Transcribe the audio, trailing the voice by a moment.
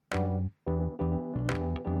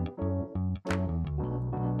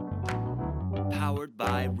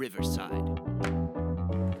by Riverside.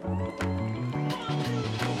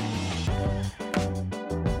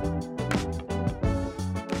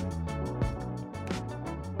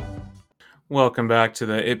 Welcome back to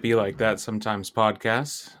the It Be Like That Sometimes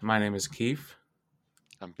podcast. My name is Keith.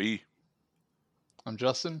 I'm B. I'm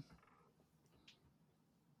Justin.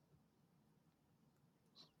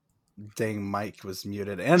 Dang, Mike was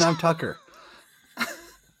muted. And I'm Tucker.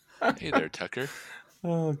 Hey there, Tucker.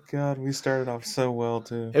 Oh, God, we started off so well,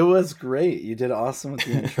 too. It was great. You did awesome with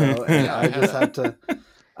the intro. And Yeah, I just have to...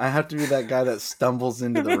 I have to be that guy that stumbles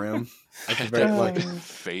into the room. I had very that like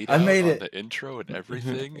fade I out made on it. the intro and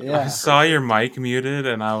everything. Yeah. I saw your mic muted,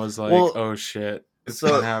 and I was like, Well, oh, shit. It's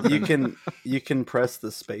gonna So happen. you can press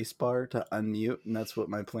the space bar to unmute, and that's what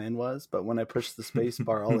my plan was. But when I pushed the space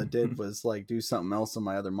bar, all it did was like do something else on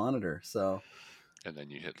my other monitor. So And then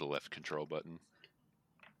you hit the left control button.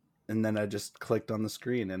 and then I just clicked on the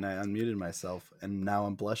screen and I unmuted myself, and now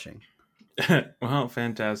I'm blushing. Well,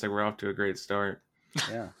 fantastic. We're off to a great start.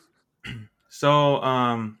 Yeah. So,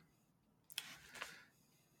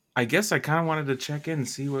 I guess I kind of wanted to check in and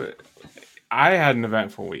see what... I had an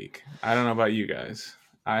eventful week. I don't know about you guys.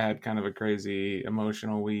 I had kind of a crazy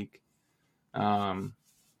emotional week. But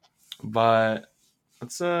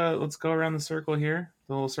let's go around the circle here,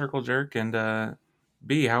 the little circle jerk, and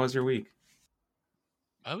B, how was your week?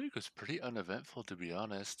 My week was pretty uneventful, to be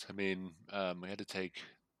honest. I mean, we had to take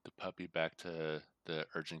the puppy back to the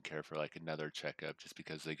urgent care for like another checkup just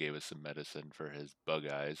because they gave us some medicine for his bug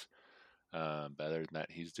eyes. But other than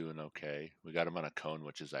that, he's doing okay. We got him on a cone,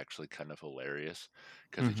 which is actually kind of hilarious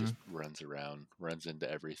because he just runs around, runs into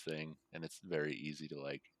everything, and it's very easy to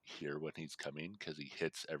like hear when he's coming because he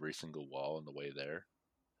hits every single wall on the way there.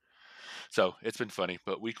 So it's been funny,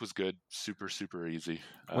 but week was good, super super easy.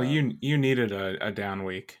 Well, you needed a down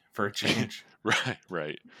week for a change.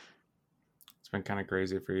 Right. It's been kind of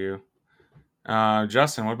crazy for you.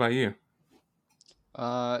 Justin, what about you?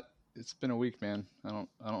 It's been a week, man. I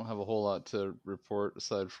don't have a whole lot to report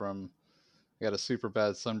aside from I got a super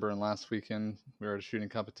bad sunburn last weekend. We were at a shooting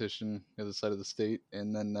competition the other side of the state,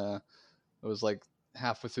 and then it was like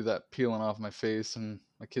halfway through that peeling off my face, and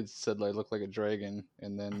my kids said I looked like a dragon.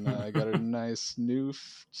 And then I got a nice new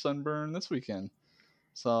sunburn this weekend.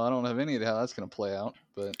 So I don't have any idea how that's going to play out,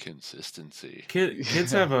 but Consistency.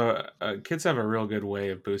 Kids have a real good way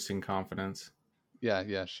of boosting confidence. yeah,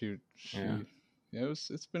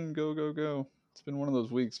 it's been go. It's been one of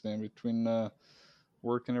those weeks, man, between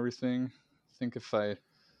work and everything. I think if I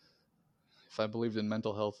believed in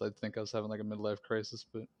mental health, I'd think I was having like a midlife crisis,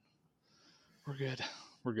 but we're good.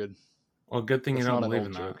 Well, good thing That's you don't not an believe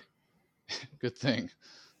old in joke. Good thing. that.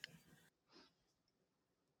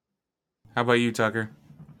 How about you, Tucker?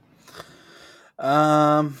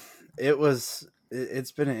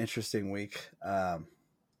 It's been an interesting week.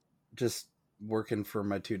 Just working for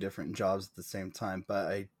my two different jobs at the same time, but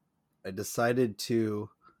I decided to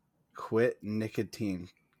quit nicotine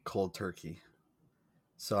cold turkey.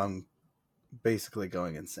 So I'm basically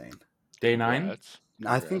going insane. Day 9? Congrats.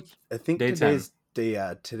 I think Day today's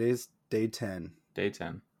day 10. Day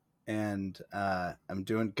 10. And I'm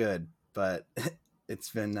doing good, but it's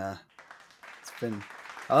been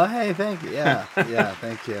oh, hey, thank you. Yeah,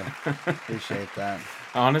 thank you. Appreciate that.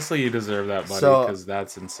 Honestly, you deserve that, buddy, So- because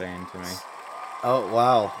that's insane to me. Oh,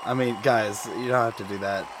 wow. I mean, guys, you don't have to do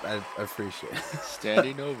that. I appreciate it.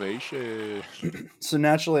 Standing ovation. So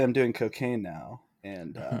naturally, I'm doing cocaine now,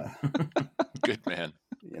 and Good man.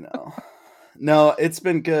 no, it's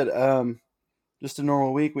been good. Just a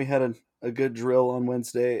normal week. We had a good drill on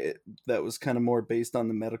Wednesday that was kind of more based on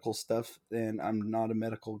the medical stuff, and I'm not a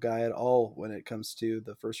medical guy at all when it comes to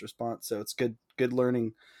the first response. So it's good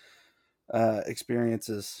learning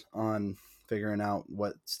experiences on figuring out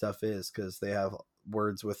what stuff is, because they have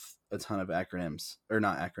words with a ton of acronyms, or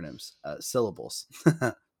not acronyms, syllables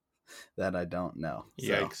that I don't know.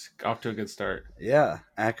 Yikes. Off to a good start. Yeah,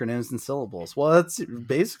 acronyms and syllables. Well, that's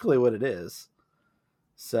basically what it is.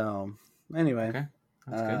 So anyway, Okay.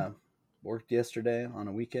 That's good. worked yesterday on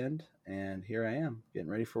a weekend, and here I am getting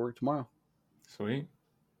ready for work tomorrow. Sweet.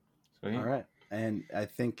 All right. And I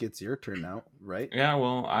think it's your turn now, right? Yeah,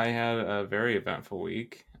 well, I had a very eventful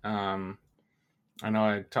week. I know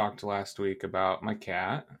I talked last week about my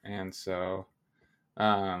cat, and so,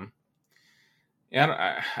 yeah,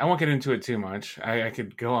 I won't get into it too much. I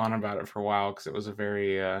could go on about it for a while because it was a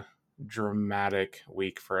very dramatic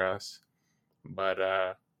week for us. But,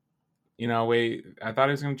 I thought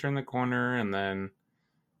he was going to turn the corner, and then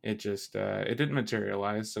it just, it didn't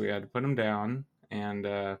materialize, so we had to put him down, and,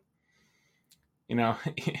 I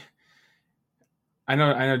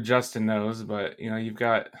know Justin knows, but, you've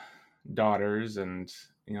got daughters, and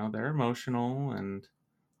they're emotional, and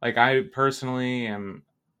like I personally am.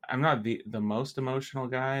 I'm not the most emotional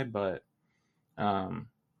guy, but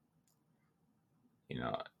um, you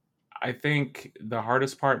know, I think the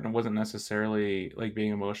hardest part wasn't necessarily like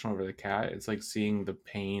being emotional over the cat. It's like seeing the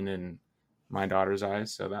pain in my daughter's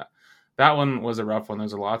eyes. So that one was a rough one.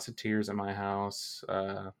 There's lots of tears in my house,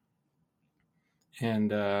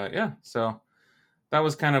 and yeah. So that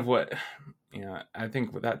was kind of what I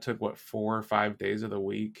think that took what 4 or 5 days of the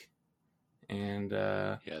week, and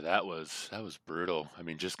Yeah, that was brutal. I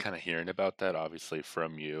mean, just kind of hearing about that, obviously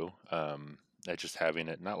from you, that just having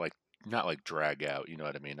it not like drag out. You know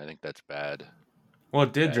what I mean? I think that's well,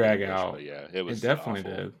 it did bad drag English, but out. yeah, it It was definitely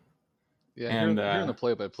awful. did, Yeah, and hearing the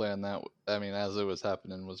play by play on that, I mean, as it was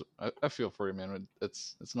happening, was I feel for you, man.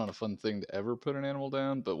 It's not a fun thing to ever put an animal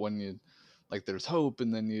down, but when you like, there's hope,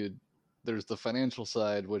 and then there's the financial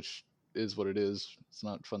side, which is what it is. It's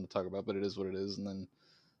not fun to talk about, but it is what it is. And then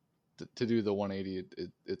to do the 180,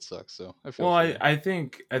 it sucks. So I feel well, for I you. I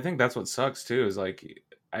think I think that's what sucks too. Is like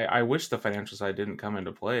I wish the financial side didn't come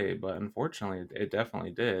into play, but unfortunately, it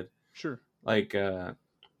definitely did. Sure. Like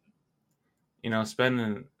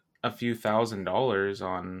spending a few $1,000s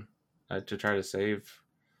on to try to save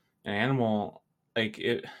an animal, like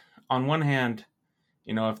it. On one hand,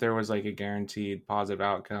 if there was like a guaranteed positive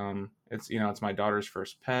outcome, it's my daughter's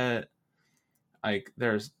first pet. Like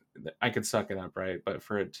I could suck it up, right? But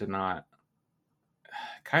for it to not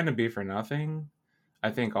kind of be for nothing,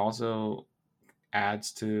 I think also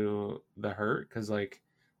adds to the hurt because like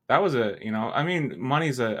that was I mean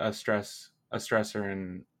money's a stressor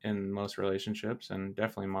in most relationships and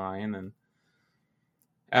definitely mine, and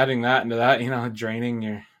adding that into that, draining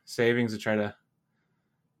your savings to try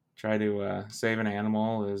to save an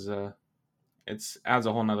animal is it's adds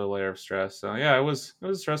a whole nother layer of stress. So yeah, it was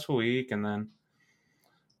a stressful week, and then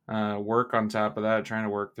work on top of that, trying to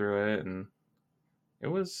work through it, and it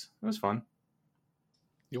was fun.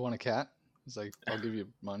 You want a cat? It's like, I'll give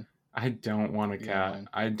you mine. I don't want a You give me cat. mine.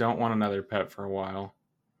 I don't want another pet for a while.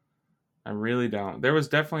 I really don't. There was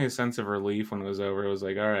definitely a sense of relief when it was over. It was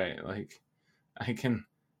like, all right, like I can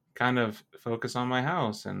kind of focus on my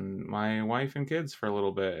house and my wife and kids for a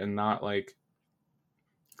little bit and not like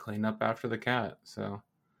clean up after the cat. So,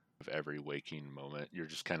 Of every waking moment, you're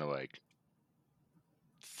just kind of like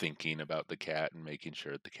thinking about the cat and making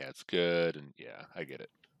sure that the cat's good. And yeah, I get it.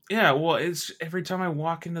 yeah, well, it's every time I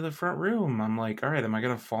walk into the front room, I'm like, all right, am I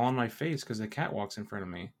going to fall on my face because the cat walks in front of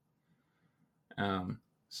me? Um,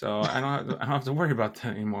 so I don't have to worry about that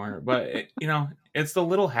anymore. But it's the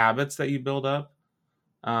little habits that you build up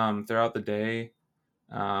throughout the day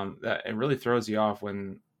that it really throws you off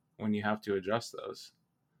when you have to adjust those.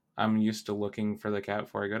 I'm used to looking for the cat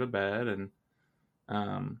before I go to bed, and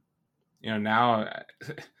um, now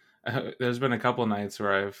there's been a couple nights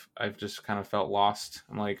where I've just kind of felt lost.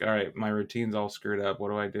 I'm like, all right, my routine's all screwed up. What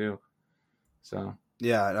do I do? So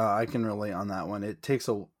Yeah, no, I can relate on that one. It takes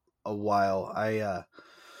a while. I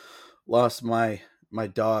lost my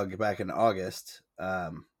dog back in August,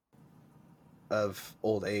 of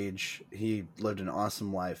old age. He lived an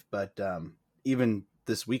awesome life, but even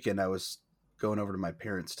this weekend, I was going over to my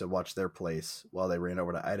parents to watch their place while they ran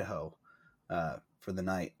over to Idaho for the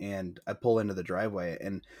night, and I pull into the driveway,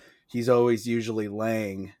 and he's always usually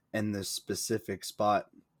laying in this specific spot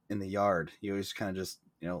in the yard. He always kind of just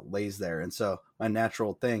lays there, and so my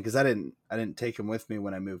natural thing, because I didn't take him with me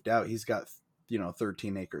when I moved out. He's got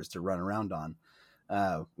 13 acres to run around on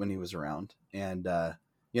when he was around, and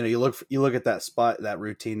you look at that spot, that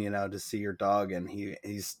routine, to see your dog, and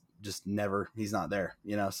he's just never, he's not there,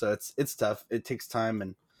 so it's tough. It takes time,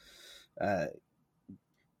 and uh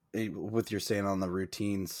with your saying on the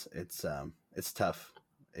routines, it's tough.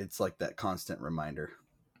 It's like that constant reminder.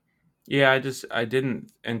 yeah, I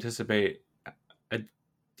didn't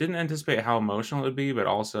anticipate how emotional it would be, but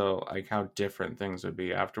also like how different things would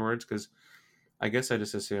be afterwards. Because I guess I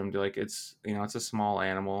just assumed like it's a small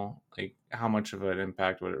animal. Like how much of an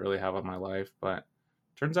impact would it really have on my life? But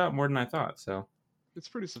turns out more than I thought. So It's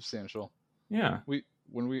pretty substantial. yeah. We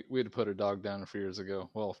had to put a dog down a few years ago.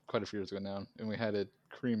 Well, quite a few years ago now, and we had it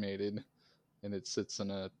cremated, and it sits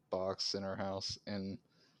in a box in our house. And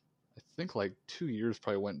I think like 2 years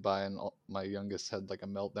probably went by, and my youngest had like a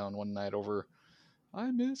meltdown one night over,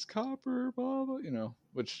 I miss Copper, blah blah,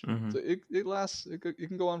 which Hmm. it lasts. It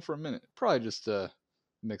can go on for a minute. Probably just a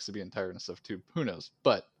mix of being tired and stuff too. Who knows?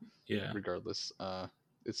 But Yeah. regardless,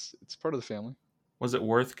 it's part of the family. Was it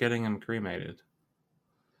worth getting him cremated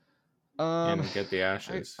Um, and get the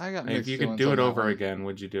ashes? I got If mixed you could feelings do on it that over one. again,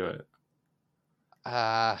 would you do it?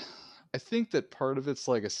 Uh I think that part of it's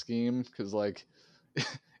like a scheme, because like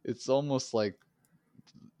it's almost like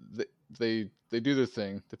they, they do their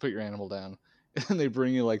thing. They put your animal down, and they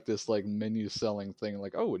bring you like this like menu selling thing.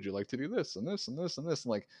 Like, oh, would you like to do this and this and this and this? And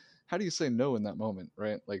like, how do you say no in that moment,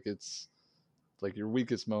 right? Like it's like your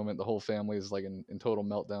weakest moment. The whole family is like in total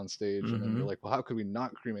meltdown stage, and then you're Mm-hmm. like, well, how could we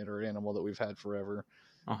not cremate our animal that we've had forever?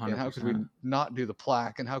 A And hundred how could we percent. not do the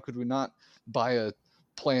plaque? And how could we not buy a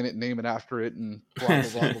planet, name it after it, and blah blah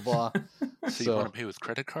blah blah blah. So you want So to pay with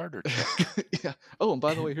credit card or check? yeah. Oh, and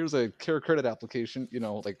by the way, here's a care credit application.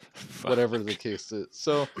 Like whatever the Fuck. case is.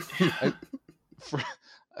 So I for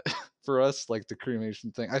for us, like the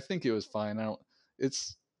cremation thing, I think it was fine.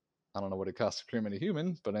 It's I don't know what it costs to cremate a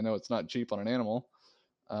human, but I know it's not cheap on an animal.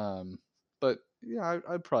 Um, but yeah,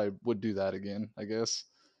 I probably would do that again. I guess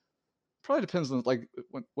probably depends on like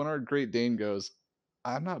when our Great Dane goes.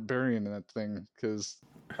 I'm not burying that thing because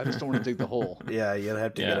I just don't want to dig the hole. Yeah, you'd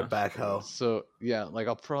have to get a Yeah. backhoe. So yeah, like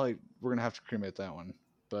we're gonna have to cremate that one.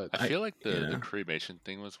 But I I feel like the yeah. cremation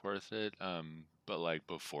thing was worth it. But like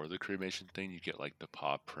before the cremation thing, you get like the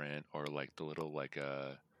paw print or like the little like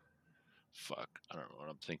fuck, I don't know what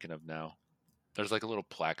I'm thinking of now. There's like a little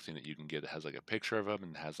plaque thing that you can get that has like a picture of him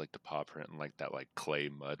and has like the paw print and like that like clay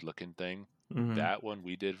mud looking thing. Mm-hmm. That one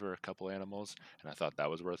we did for a couple animals, and I thought that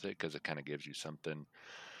was worth it because it kind of gives you something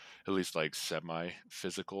at least like semi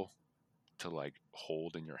physical to like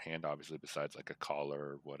hold in your hand, obviously besides like a collar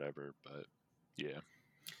or whatever. But yeah,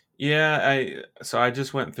 Yeah, I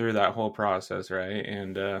just went through that whole process, right?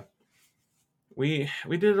 And we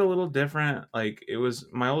did it a little different. Like it was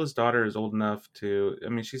my oldest daughter is old enough to, I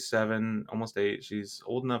mean, she's 7, almost 8. She's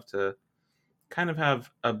old enough to kind of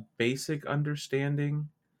have a basic understanding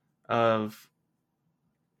of,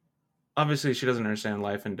 obviously she doesn't understand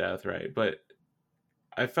life and death, right? But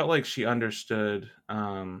I felt like she understood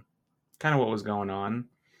kind of what was going on.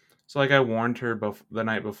 So like I warned her the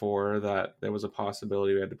night before that there was a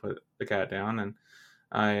possibility we had to put the cat down, and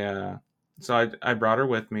I brought her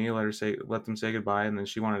with me, let them say goodbye, and then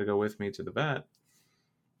she wanted to go with me to the vet,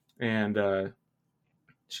 and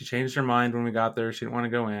she changed her mind when we got there. She didn't want to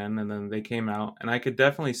go in, and then they came out, and I could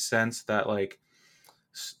definitely sense that like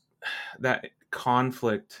that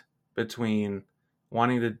conflict between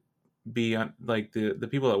wanting to be like the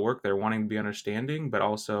people that work there wanting to be understanding, but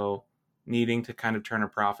also needing to kind of turn a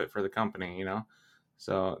profit for the company, you know.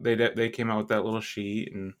 So they came out with that little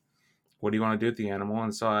sheet and what do you want to do with the animal?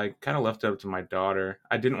 And so I kind of left it up to my daughter.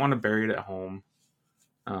 I didn't want to bury it at home.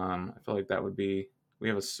 I feel like that would be. We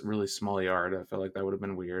have a really small yard. I feel like that would have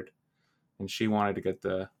been weird. And she wanted to get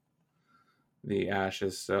the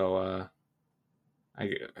ashes, so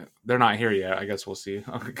I they're not here yet. I guess we'll see.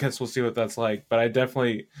 I guess we'll see what that's like. But I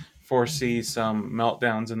definitely foresee some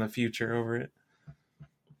meltdowns in the future over it.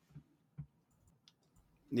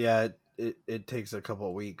 Yeah, it takes a couple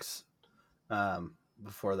of weeks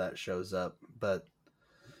before that shows up. But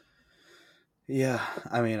yeah,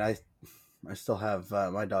 I mean, I still have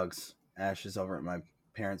my dog's ashes over at my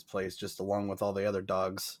parents' place, just along with all the other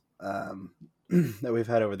dogs that we've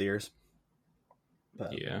had over the years.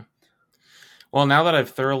 But Yeah. Well, now that I've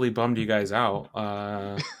thoroughly bummed you guys out,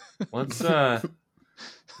 let's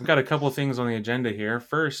we've got a couple of things on the agenda here.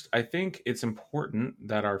 First, I think it's important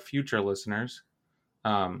that our future listeners,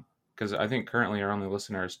 because I think currently our only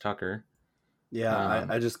listener is Tucker. yeah, Um,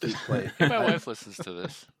 I just keep playing. hey, my wife listens to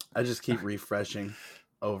this. I just keep refreshing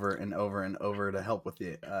over and over and over to help with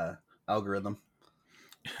the algorithm.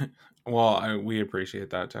 well, we appreciate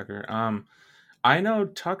that, Tucker. I know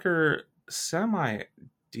Tucker semi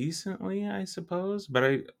decently, I suppose,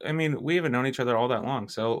 but I mean, we haven't known each other all that long.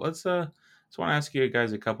 So let's want to ask you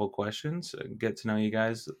guys a couple questions, get to know you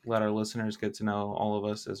guys, let our listeners get to know all of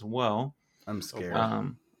us as well. I'm Oh scared. boy.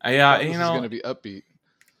 Yeah, thought you this was know, gonna be upbeat.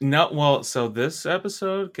 no, well, so this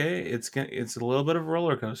episode, okay, it's a little bit of a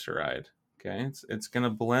roller coaster ride. Okay, it's gonna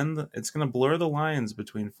blur the lines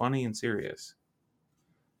between funny and serious,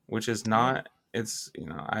 which is All right. not. It's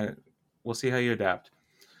I we'll see how you adapt.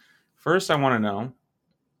 First, I want to know,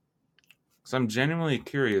 because I'm genuinely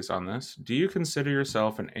curious on this. Do you consider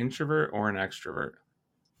yourself an introvert or an extrovert?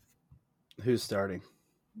 Who's starting?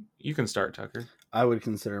 You can start, Tucker. I would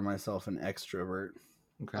consider myself an extrovert.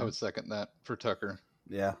 I Okay. would second that for Tucker.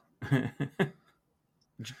 Yeah.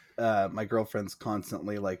 My girlfriend's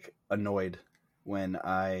constantly like annoyed when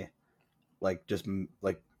I like just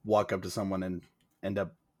like walk up to someone and end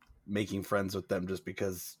up making friends with them just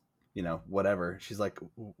because whatever. She's like,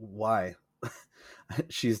 why?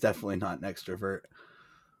 She's definitely not an extrovert.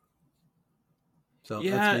 So that's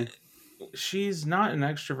yeah, me. she's not an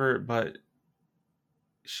extrovert, but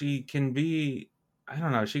she can be. I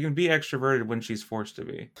don't know. She can be extroverted when she's forced to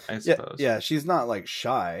be, I Yeah, suppose. yeah. She's not like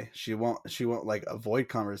shy. She won't like avoid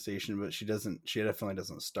conversation, but she doesn't. She definitely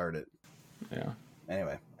doesn't start it. Yeah.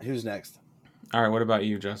 Anyway, who's next? All right. What about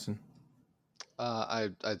you, Justin?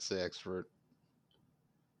 I'd say extrovert.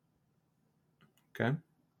 Okay.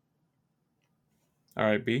 All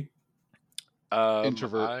right, B.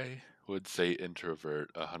 Introvert. I would say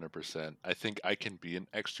introvert 100%. I think I can be an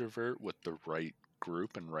extrovert with the right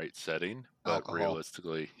group and right setting, but Alcohol.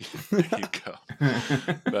 realistically, there you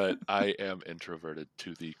go. But I am introverted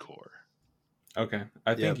to the core. Okay.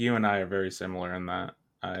 I think Yep. you and I are very similar in that.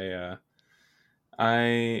 I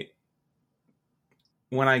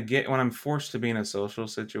when I'm forced to be in a social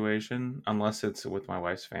situation, unless it's with my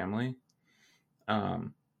wife's family,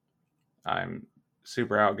 um, I'm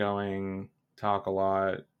super outgoing, talk a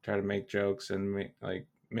lot, try to make jokes and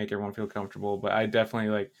make everyone feel comfortable. But I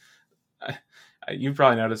definitely I, you've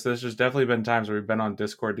probably noticed this. There's definitely been times where we've been on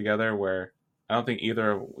Discord together where I don't think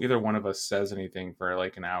either one of us says anything for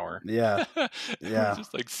like an hour. Yeah, We're yeah.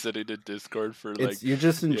 just like sitting in Discord for It's like, you're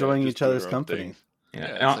just yeah, enjoying just each doing other's our own thing. company. Yeah,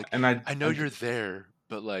 Yeah, it's like, and I know you're there,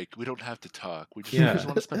 but like, we don't have to talk. We just yeah,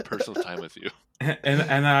 want to spend personal time with you.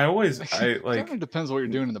 and I always I Kind of like depends what you're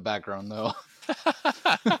doing in the background, though.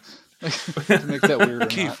 Like, to make that weird or not,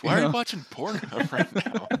 Keith, why are you watching Pornhub right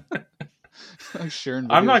now? Like sharing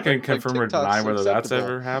I'm videos, not but going to like confirm or deny TikTok's whether that's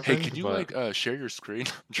acceptable. ever Hey, can happened, you but like share your screen?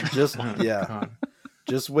 Just oh, yeah. God.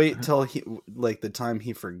 Just wait till he like the time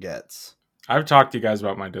he forgets. I've talked to you guys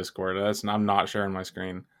about my Discord. I'm not sharing my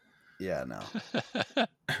screen. Yeah, no.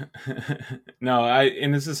 No,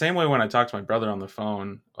 and it's the same way when I talk to my brother on the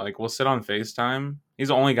phone. Like we'll sit on FaceTime. He's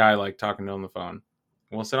the only guy like talking to on the phone.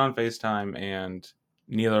 We'll sit on FaceTime and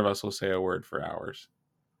neither of us will say a word for hours.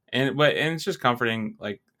 And it's just comforting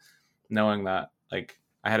like knowing that like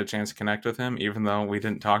I had a chance to connect with him even though we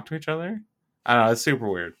didn't talk to each other. I don't know, it's super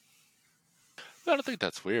weird. I don't think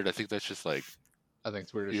that's weird. I think that's just like I think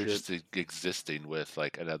it's weird as you're shit. just existing with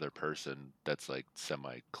like another person that's like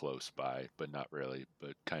semi close by, but not really,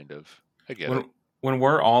 but kind of. I get it. When when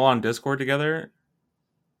we're all on Discord together,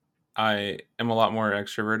 I am a lot more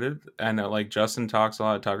extroverted. And like Justin talks a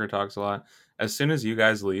lot, Tucker talks a lot. As soon as you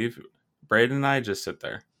guys leave, Braden and I just sit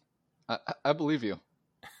there. I believe you.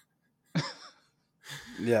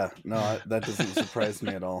 Yeah, no, that doesn't surprise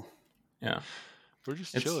me at all. Yeah. We're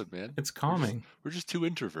just It's chilling, man. it's We're just calming. we're just two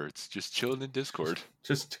introverts, just chilling in Discord.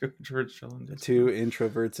 Just two introverts chilling Two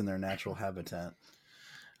Discord. introverts in their natural habitat.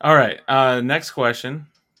 All right. Next question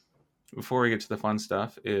before we get to the fun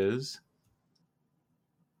stuff is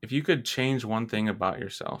if you could change one thing about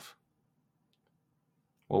yourself,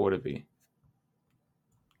 what would it be?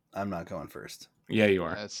 I'm not going first. Yeah, you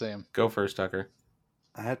are. Same. Go first, Tucker.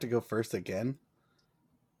 I have to go first again.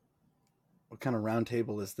 What kind of round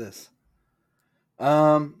table is this?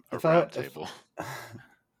 A If I round table.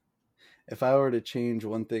 if I were to change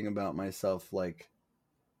one thing about myself, like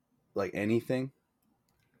anything,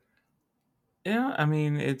 Yeah, I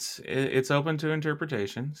mean it's open to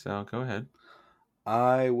interpretation, so go ahead.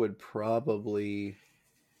 I would probably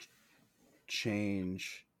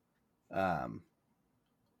change. Um,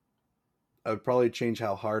 I would probably change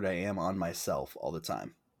how hard I am on myself all the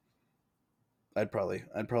time. I'd probably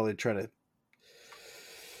try to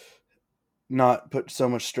not put so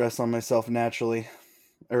much stress on myself naturally,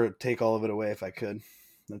 or take all of it away if I could.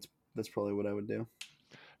 That's probably what I would do.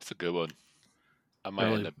 It's a good one. I might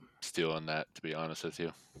Really, end up stealing that, to be honest with you.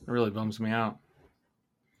 it really bums me out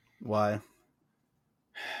Why?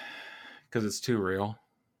 because it's too real.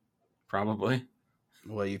 Probably.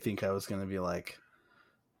 Well, you think I was going to be like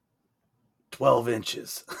 12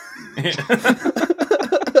 inches?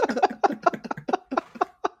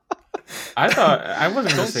 I thought I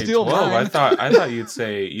wasn't gonna Don't say steal 12. mine. I thought you'd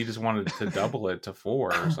say you just wanted to double it to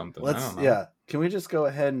 4 or something. I don't know. Yeah. Can we just go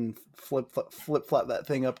ahead and flip flop that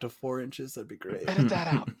thing up to 4 inches? That'd be great. Edit that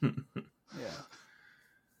out. Yeah.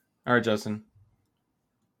 All right, Justin.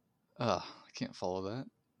 I can't follow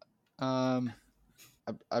that.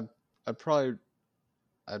 I'd probably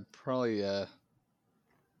I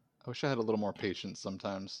wish I had a little more patience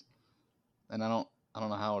sometimes, and I don't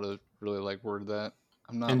know how to really like word that.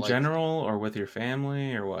 I'm not In like general, or with your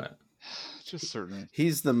family, or what? just certain.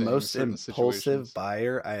 He's the things, most certain impulsive situations.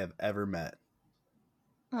 buyer I have ever met.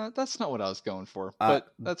 That's not what I was going for,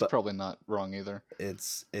 but that's probably not wrong either.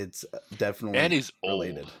 It's definitely And he's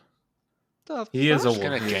related. old. The He is I'm a just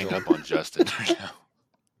gonna wolf. He is gang a up wolf. on Justin right now.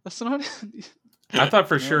 That's not. I thought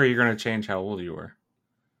for No. sure you're gonna change how old you were.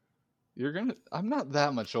 I'm not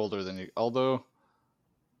that much older than you, although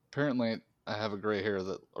apparently I have a gray hair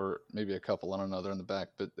or maybe a couple. I don't know. They're in the back,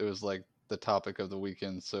 but it was like the topic of the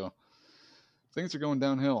weekend. So things are going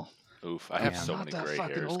downhill. Oof, I have Yeah. so Not many that gray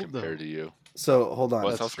fucking hairs old, compared though. to you. So hold Well, on.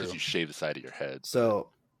 it's That's also because true. you shave the side of your head. So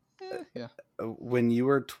Yeah. when you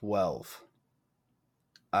were 12,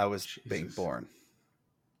 I was being Jesus. born.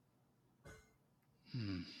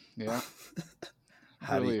 Yeah.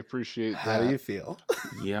 How do Really you, appreciate how that. do you feel?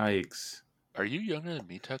 Yikes. Are you younger than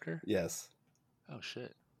me, Tucker? Yes. Oh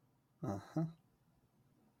shit. Uh-huh.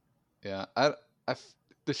 Yeah.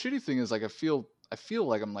 The shitty thing is, like, I feel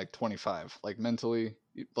like I'm like 25, like mentally,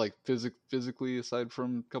 like physically, aside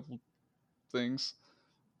from a couple things,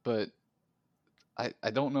 but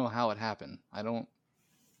I don't know how it happened. I don't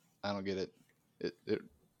get it. It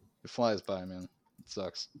flies by, man. It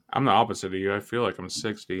sucks. I'm the opposite of you. I feel like I'm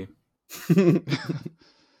 60.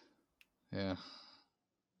 Yeah.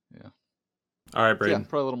 Yeah. All right, So yeah, Braden.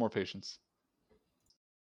 probably a little more patience.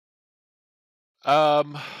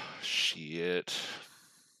 Shit.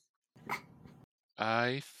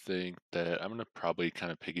 I think that I'm gonna probably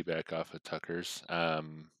kind of piggyback off of Tucker's.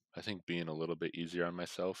 I think being a little bit easier on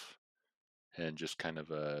myself and just kind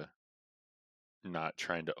of not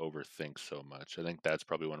trying to overthink so much. I think that's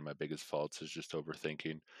probably one of my biggest faults is just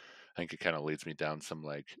overthinking. I think it kind of leads me down some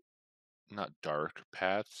like not dark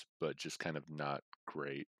paths, but just kind of not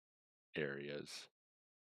great areas.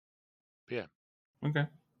 But yeah, Okay.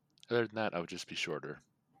 other than that, I would just be shorter.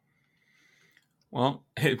 Well,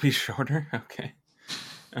 it'd be shorter. Okay.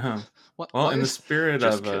 Um, What? well, Why is Just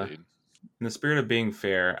kidding. in the spirit of being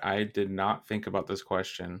fair, I did not think about this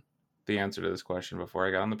question, the answer to this question, before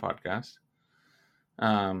I got on the podcast.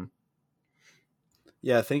 Um,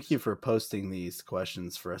 Yeah, thank you for posting these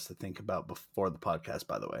questions for us to think about before the podcast,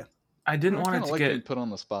 by the way. I didn't I want kind it of to like being get put on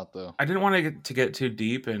the spot, though. I didn't want to get too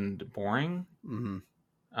deep and boring.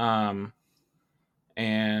 Mm-hmm.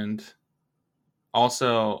 And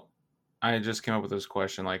also, I just came up with this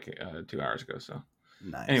question like 2 hours ago. So,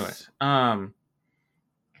 Nice. anyways, I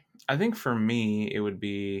think for me, it would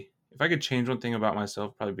be if I could change one thing about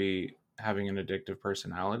myself, probably be having an addictive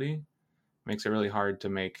personality. Makes it really hard to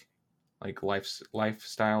make like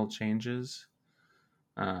lifestyle changes,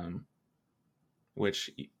 um, which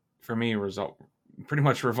for me result pretty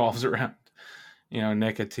much revolves around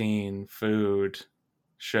nicotine, food,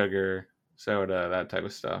 sugar, soda, that type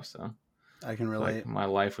of stuff. So I can like relate. my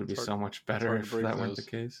life would be It's hard. so much It's better hard to if break that weren't the those.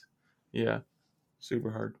 case. Yeah, super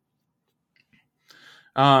hard.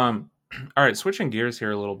 Um, all right, switching gears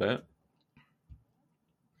here a little bit.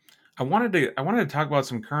 I wanted to talk about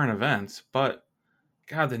some current events, but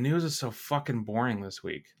God, the news is so fucking boring this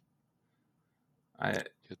week. I,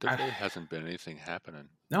 There I really hasn't been anything happening.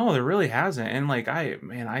 no, there really hasn't. And like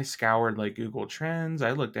I scoured like Google Trends.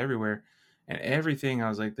 I looked everywhere, and everything. I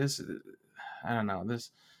was like, this. I don't know. This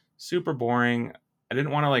super boring. I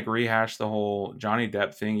didn't want to like rehash the whole Johnny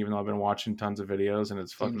Depp thing, even though I've been watching tons of videos and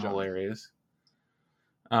it's Team fucking Johnny. hilarious.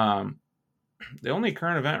 Um, the only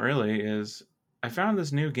current event really is I found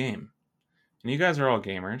this new game, and you guys are all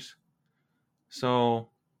gamers. So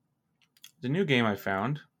the new game I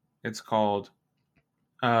found, it's called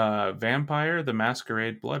Vampire: The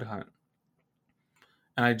Masquerade Blood Hunt.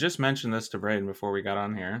 And I just mentioned this to Braden before we got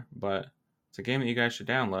on here, but it's a game that you guys should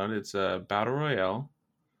download. It's a battle royale,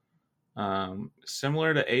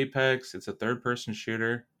 similar to Apex. It's a third-person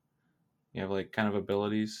shooter. You have like kind of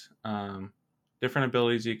abilities, different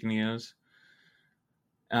abilities you can use,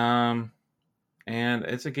 um, and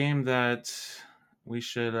it's a game that we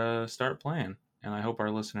should start playing. And I hope our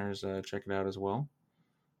listeners check it out as well.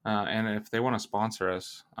 And if they want to sponsor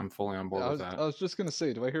us, I'm fully on board with I that. was just gonna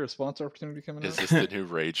say, do I hear a sponsor opportunity coming Is up? this the new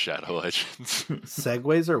Raid Shadow Legends?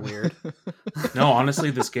 Segways are weird. No, honestly,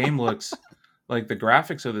 this game looks like the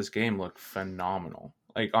graphics of this game look phenomenal.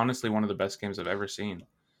 Like honestly, one of the best games I've ever seen.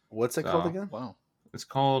 What's it called So again? Wow. it's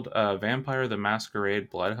called Vampire: The Masquerade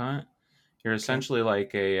Blood Hunt. You're essentially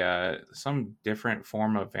like a some different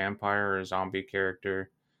form of vampire or zombie character.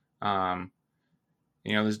 Um,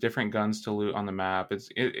 there's different guns to loot on the map.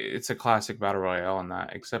 It's a classic battle royale in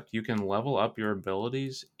that, except you can level up your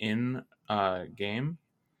abilities in game.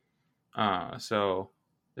 So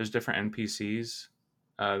there's different NPCs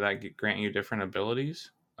that grant you different abilities.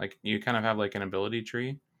 Like you kind of have like an ability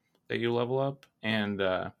tree that you level up, and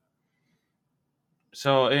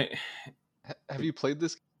so Have you played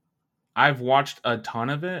this? I've watched a ton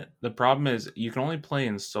of it. The problem is you can only play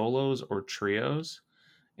in solos or trios,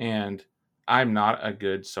 and I'm not a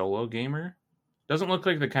good solo gamer. Doesn't look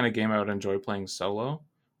like the kind of game I would enjoy playing solo,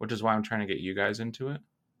 which is why I'm trying to get you guys into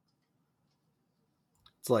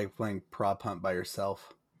It's like playing prop hunt by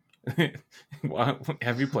yourself. it.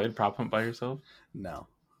 Have you played Prop Hunt by yourself? No.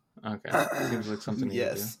 Okay, seems like something you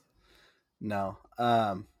would do. Yes. No.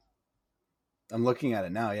 I'm looking at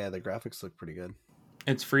it now. Yeah, the graphics look pretty good.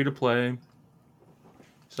 It's free to play,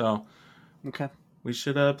 so Okay. we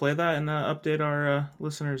should play that and update our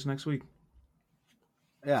listeners next week.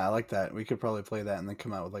 Yeah, I like that. We could probably play that and then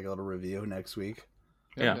come out with like a little review next week.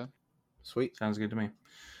 Yeah. Sweet. Sounds good to me.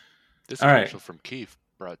 This All right. commercial from Keith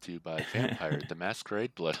brought to you by Vampire: The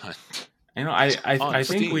Masquerade Blood Hunt. You know, I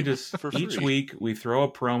think we Steam just for each free. week we throw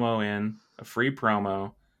a promo in, a free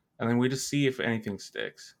promo, and then we just see if anything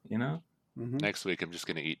sticks. You know. Mm-hmm. Next week, I'm just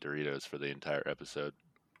gonna eat Doritos for the entire episode.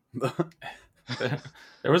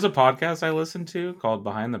 There was a podcast I listened to called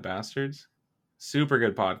Behind the Bastards. Super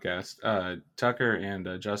good podcast. Tucker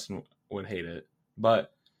and Justin would hate it,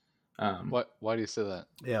 but Why do you say that?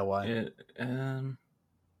 Yeah, why? it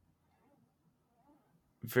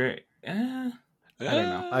very I don't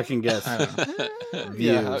know. I can guess. I don't know.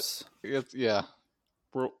 Views. Yeah.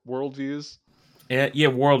 World views. Yeah,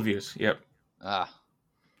 worldviews. Yep.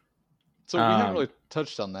 So we haven't really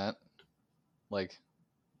touched on that. Like,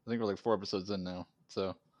 I think we're like 4 episodes in now.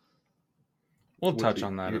 So we'll touch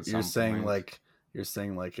on that. You're saying like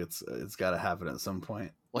it's got to happen at some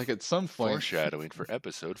point. Like at some point. Foreshadowing for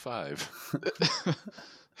episode 5.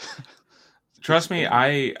 Trust me,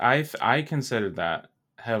 I considered that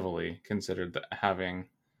heavily. Considered having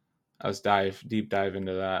us deep dive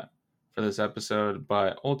into that for this episode,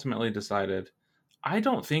 but ultimately decided I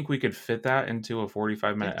don't think we could fit that into a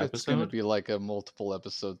 45-minute episode. It's going to be like a multiple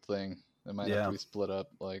episode thing. It might have to be split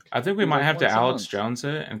up. Like I think we might have to Alex month. Jones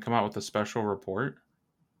it and come out with a special report.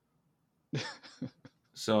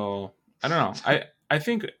 So I don't know. I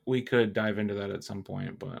think we could dive into that at some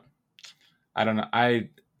point, but I don't know. I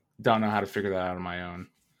don't know how to figure that out on my own.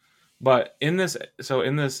 But in this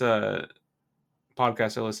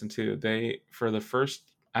podcast I listened to, they for the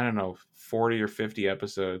first 40 or 50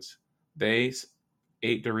 episodes, they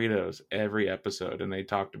ate Doritos every episode, and they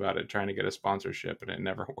talked about it trying to get a sponsorship, and it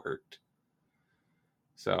never worked.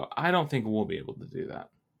 So I don't think we'll be able to do that.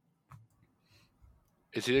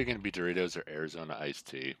 It's either going to be Doritos or Arizona iced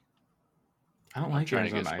tea. I don't like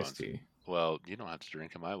Arizona iced tea. Well, you don't have to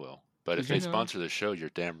drink them. I will. But if they sponsor the show, you're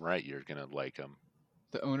damn right you're going to like them.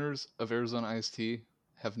 The owners of Arizona iced tea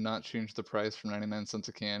have not changed the price from 99 cents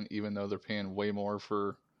a can, even though they're paying way more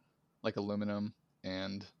for like aluminum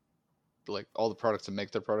and like all the products to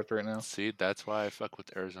make their product right now. See, that's why I fuck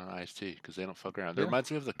with Arizona iced tea, because they don't fuck around. It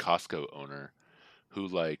reminds me of the Costco owner who,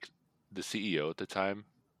 like, the CEO at the time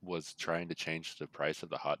was trying to change the price of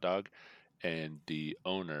the hot dog, and the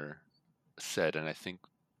owner said,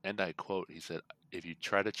 and I quote, he said, "If you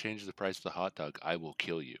try to change the price of the hot dog, I will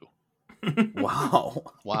kill you." Wow.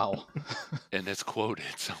 And it's quoted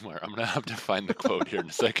somewhere. I'm gonna have to find the quote here in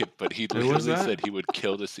a second, but he literally said he would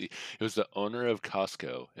kill the CEO. It was the owner of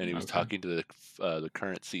Costco, and he was talking to the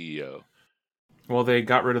current CEO. Well, they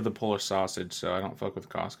got rid of the Polish sausage, so I don't fuck with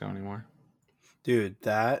Costco anymore. Dude,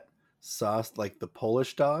 that sauce, like the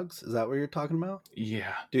Polish dogs, is that what you're talking about?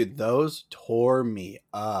 Yeah. Dude, those tore me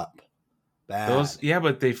up. Bad.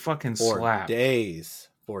 But they fucking slapped. For days.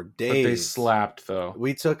 But they slapped, though.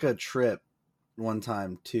 We took a trip one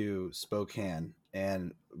time to Spokane,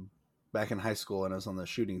 and back in high school, and I was on the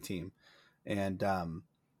shooting team, and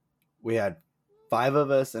we had 5 of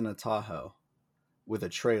us in a Tahoe with a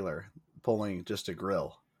trailer pulling just a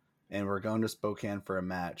grill, and we're going to Spokane for a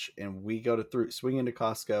match, and we go to swing into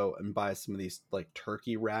Costco and buy some of these like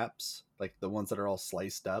turkey wraps, like the ones that are all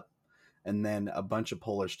sliced up, and then a bunch of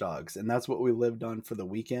Polish dogs, and that's what we lived on for the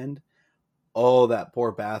weekend. Oh, that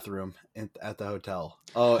poor bathroom at the hotel.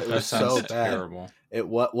 Oh, it was so bad.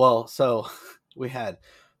 Terrible. So we had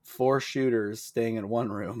 4 shooters staying in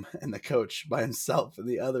one room and the coach by himself in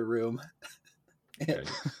the other room.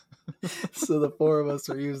 So the 4 of us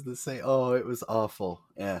were using the same. Oh, it was awful.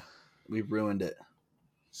 Yeah, we ruined it.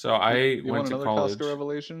 So I went to another college. Costco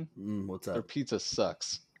revelation? What's up? Their pizza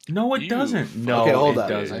sucks. No, it doesn't. No, okay, hold it on.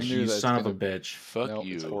 doesn't. You son of a bitch. Fuck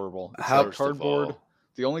you. It's horrible. It's How like cardboard.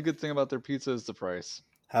 The only good thing about their pizza is the price.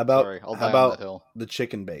 How about the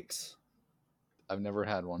chicken bakes? I've never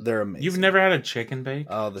had one. They're amazing. You've never had a chicken bake?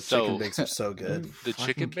 Oh, the chicken bakes are so good. The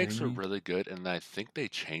chicken bakes are really good, and I think they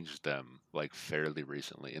changed them like fairly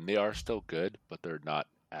recently, and they are still good, but they're not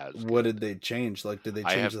as good. What did they change? Like, did they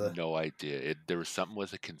change I have no idea. There was something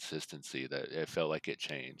with the consistency that it felt like it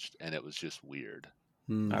changed, and it was just weird.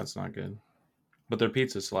 That's not good. But their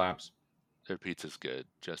pizza slaps. Their pizza's good.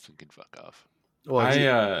 Justin can fuck off. Well,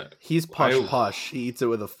 he's posh. He eats it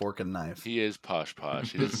with a fork and knife. He is posh.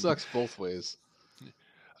 It sucks both ways.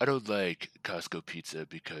 I don't like Costco pizza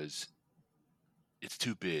because it's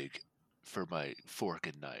too big for my fork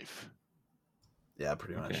and knife. Yeah,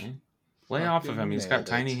 pretty much. Lay off of him. He's got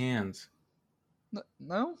tiny hands.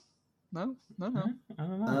 No? No. I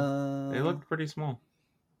don't know. They looked pretty small.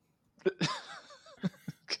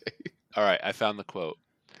 Okay. All right, I found the quote.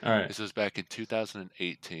 All right. This was back in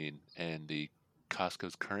 2018, and the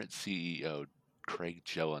Costco's current CEO, Craig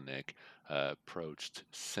Jelinek, approached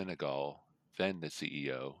Senegal, then the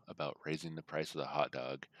CEO, about raising the price of the hot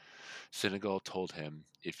dog. Senegal told him,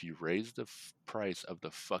 "If you raise the price of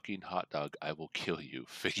the fucking hot dog, I will kill you.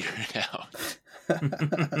 Figure it out."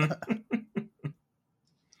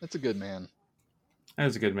 That's a good man. That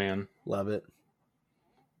was a good man. Love it.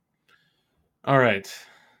 All right.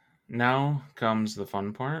 Now comes the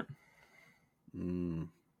fun part. Mm.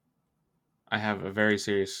 I have a very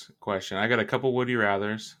serious question. I got a couple Would You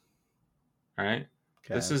Rathers. All right.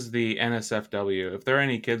 Okay. This is the NSFW. If there are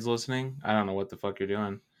any kids listening, I don't know what the fuck you're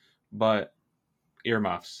doing, but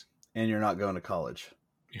earmuffs. And you're not going to college.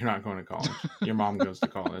 You're not going to college. Your mom goes to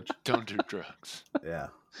college. Don't do drugs. Yeah.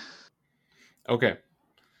 Okay.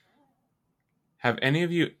 Have any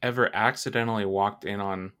of you ever accidentally walked in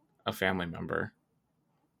on a family member?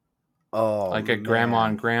 Oh, Like a grandma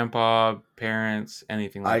and grandpa, parents,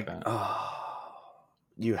 anything like that?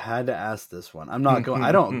 You had to ask this one. I'm not going.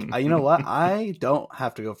 I don't. You know what? I don't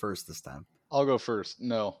have to go first this time. I'll go first.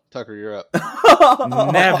 No, Tucker, you're up.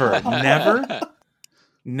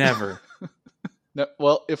 Never. No,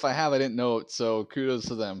 well, if I have, I didn't know it, so kudos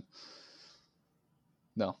to them.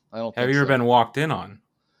 No, I don't. Have think you ever so. been walked in on?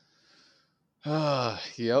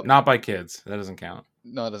 Yep. Not by kids. That doesn't count.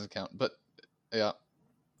 No, it doesn't count. But yeah.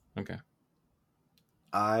 Okay.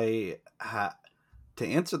 To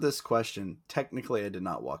answer this question, technically I did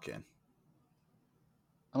not walk in. I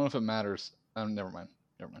don't know if it matters. Never mind.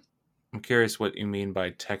 I'm curious what you mean by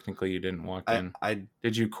technically you didn't walk in.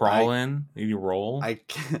 Did you crawl in? Did you roll? I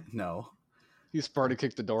can't. No. He Sparta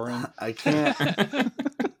kicked the door in. I can't.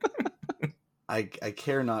 I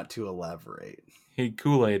care not to elaborate. He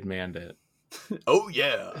Kool-Aid manned it. Oh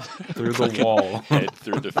yeah. Through the wall. Head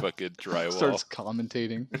through the fucking drywall. Starts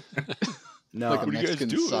commentating. No. Like a What are you guys Mexican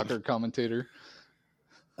doing? soccer commentator.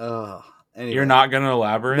 Anyway. You're not going to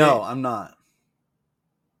elaborate? No, I'm not.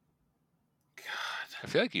 I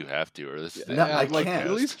feel like you have to, or this. No, I like, can't.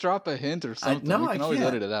 At least drop a hint or something. No, we I can always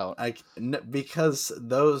can't. edit it out. Because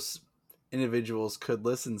those individuals could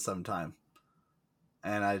listen sometime,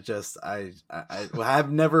 and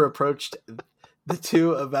I've never approached the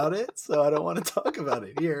two about it, so I don't want to talk about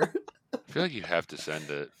it here. I feel like you have to send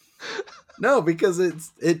it. No, because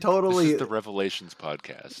it totally. This is the Revelations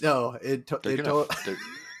podcast. No,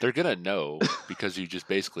 They're gonna know because you just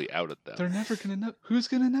basically outed them. They're never gonna know. Who's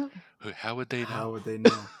gonna know? How would they know? How would they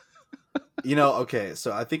know? Okay,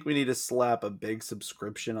 so I think we need to slap a big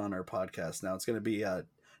subscription on our podcast now. It's going to be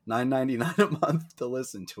 $9.99 a month to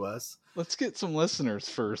listen to us. Let's get some listeners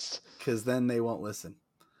first, because then they won't listen.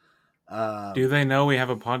 Do they know we have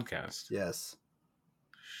a podcast? Yes.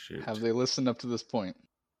 Shoot. Have they listened up to this point?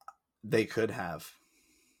 They could have.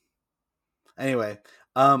 Anyway,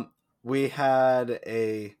 we had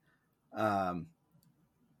a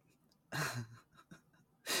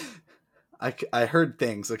I heard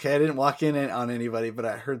things, okay? I didn't walk in on anybody, but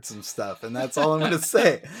I heard some stuff, and that's all I'm going to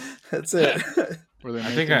say. That's it. Were they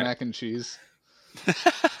making mac and cheese?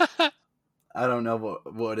 I don't know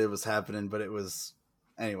what it was happening, but it was...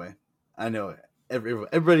 Anyway, I know it.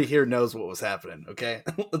 Everybody here knows what was happening, okay?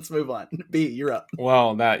 Let's move on. B, you're up.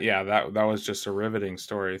 Well, that was just a riveting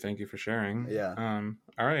story. Thank you for sharing. Yeah.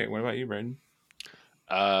 All right, what about you, Braden?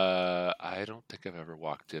 I don't think I've ever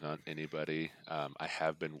walked in on anybody. I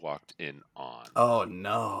have been walked in on. Oh,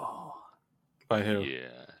 no. By who?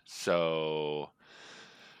 Yeah. So,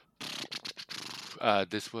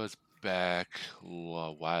 this was back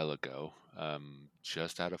a while ago,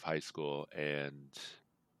 just out of high school, and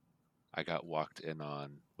I got walked in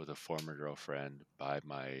on with a former girlfriend by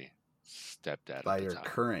my stepdad. By at the your time.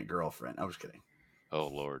 current girlfriend. I was kidding. Oh,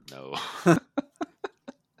 Lord, no.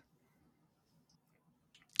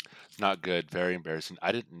 Not good. Very embarrassing.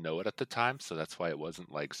 I didn't know it at the time, so that's why it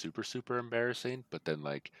wasn't like super, super embarrassing. But then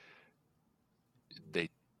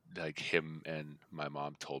him and my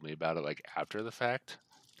mom told me about it like after the fact,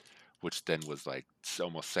 which then was like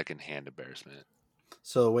almost secondhand embarrassment.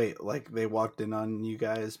 So wait, like they walked in on you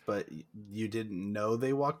guys, but you didn't know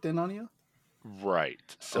they walked in on you?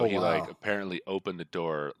 Right. So he wow. apparently opened the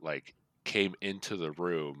door, came into the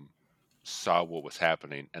room, saw what was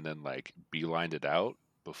happening, and then beelined it out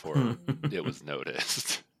before it was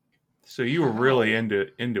noticed. So you were really into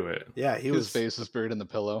it. Yeah, His face was buried in the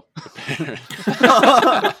pillow.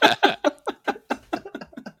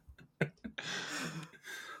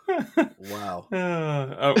 Wow.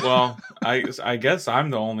 Well, I guess I'm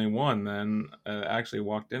the only one then actually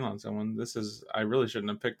walked in on someone. I really shouldn't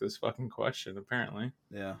have picked this fucking question. Apparently,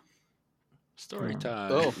 Yeah. Story Um,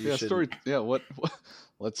 time. Oh, You yeah, story. shouldn't. Yeah, what?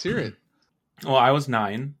 Let's hear it. well, I was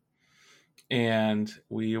 9, and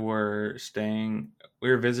We were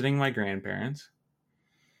visiting my grandparents.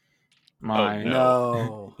 Oh My no.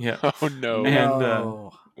 No. Yeah, Oh no. and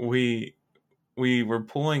No. we were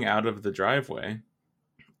pulling out of the driveway,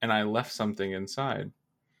 and I left something inside.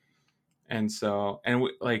 And so,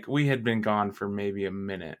 we had been gone for maybe a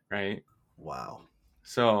minute, right? Wow.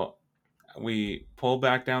 So we pull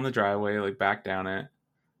back down the driveway, like back down it.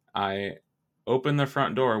 I open the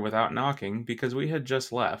front door without knocking because we had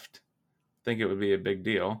just left. Think it would be a big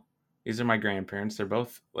deal. These are my grandparents. They're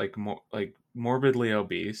both like morbidly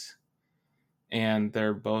obese, and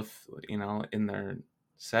they're both in their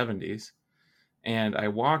 70s. And I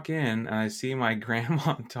walk in and I see my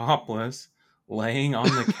grandma topless laying on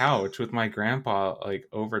the couch with my grandpa like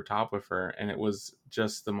over top of her, and it was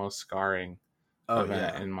just the most scarring Oh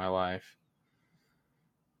event yeah. in my life.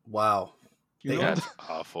 Wow. You know what That's the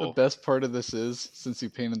awful. best part of this is, since you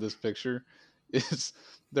painted this picture, is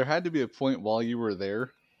there had to be a point while you were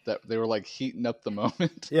there that they were like heating up the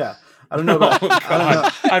moment. Yeah. I don't know about. Oh I don't know.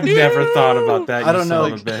 God, I've never thought about that. I You don't son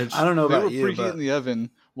know. of a bitch. I don't know They were about you, preheating but the oven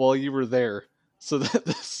while you were there, so that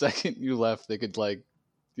the second you left, they could like,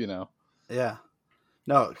 you know. yeah.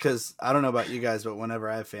 No, because I don't know about you guys, but whenever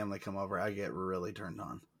I have family come over, I get really turned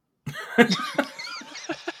on.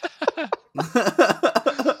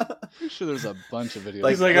 I'm sure there's a bunch of videos.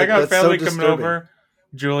 Like- He's like, I got that's so family coming disturbing. over.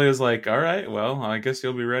 Julia's like, all right, well, I guess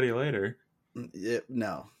you'll be ready later.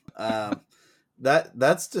 No.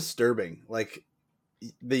 That's disturbing. Like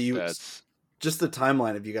That's just the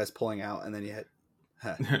timeline of you guys pulling out, and then you had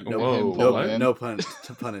Whoa, what? no pun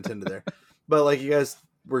intended there. But like you guys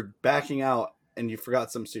were backing out, and you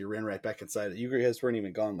forgot something, so you ran right back inside. You guys weren't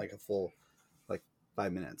even gone like a full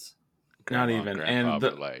 5 minutes. Not grandma even. and grandpa And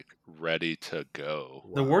were like ready to go.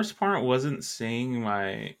 the Wow. worst part wasn't seeing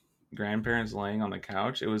my grandparents laying on the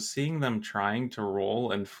couch. It was seeing them trying to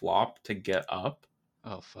roll and flop to get up.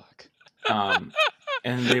 Oh fuck.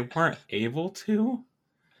 And they weren't able to.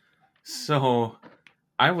 So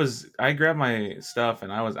I grabbed my stuff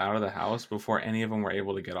and I was out of the house before any of them were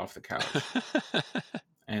able to get off the couch.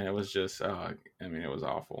 And it was just, it was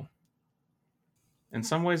awful. In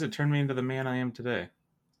some ways, it turned me into the man I am today.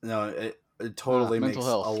 No, it totally makes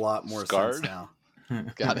mental health. a lot more Scarred? sense now.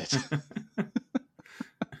 Got it.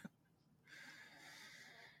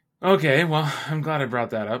 Okay, well, I'm glad I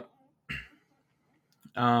brought that up.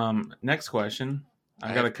 Next question. I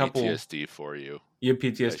got a have couple. PTSD for you. You have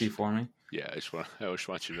PTSD Yes. for me? Yeah, I just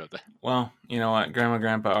want you to know that. Well, you know what? Grandma,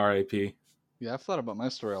 Grandpa, R.I.P. Yeah, I've thought about my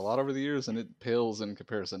story a lot over the years, and it pales in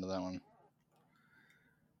comparison to that one.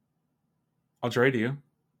 I'll trade you.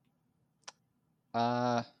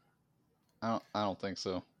 I don't think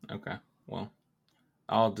so. Okay, well,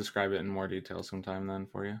 I'll describe it in more detail sometime then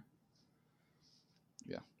for you.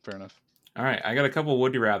 Yeah, fair enough. All right, I got a couple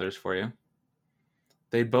would you rathers for you.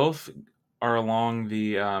 They both are along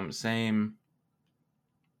the same,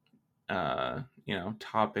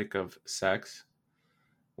 topic of sex,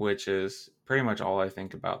 which is pretty much all I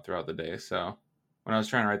think about throughout the day. So when I was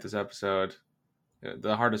trying to write this episode,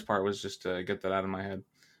 the hardest part was just to get that out of my head.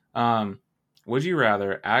 Would you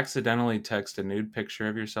rather accidentally text a nude picture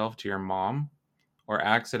of yourself to your mom, or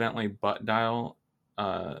accidentally butt dial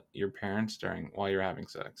your parents while you're having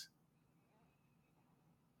sex?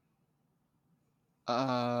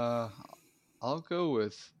 I'll go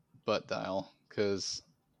with butt dial, because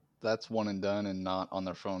that's one and done and not on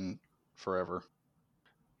their phone forever.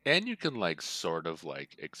 And you can like sort of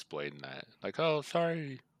like explain that. Like, oh,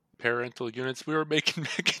 sorry, parental units, we were making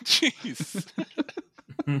mac and cheese.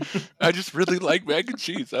 I just really like mac and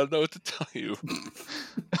cheese. I don't know what to tell you.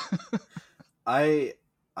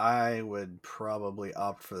 I would probably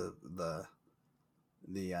opt for the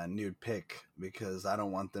nude pic, because I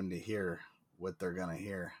don't want them to hear what they're gonna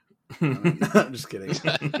hear. I'm just kidding.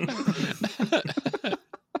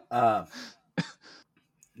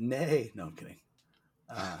 Nay, no, I'm kidding.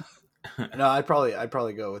 No, I'd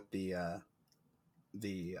probably go with the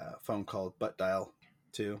phone call butt dial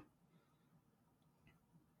too.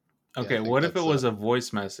 Okay, I think what if it that's, was a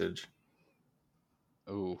voice message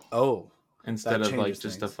Ooh. Oh, instead that of like changes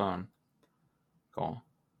just a things. phone call?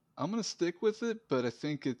 I'm gonna stick with it, but I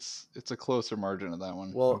think it's a closer margin of that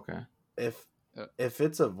one. Well, Okay. if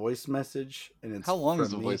it's a voice message and it's How long from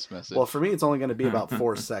is the me- voice message? Well, for me, it's only going to be about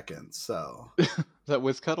 4 seconds, so Is that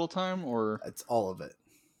with cuddle time, or it's all of it.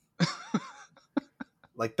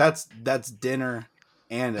 Like that's dinner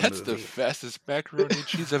and a That's the movie. fastest macaroni and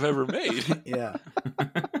cheese I've ever made. Yeah,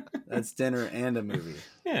 that's dinner and a movie.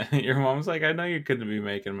 Yeah, your mom's like, I know you couldn't be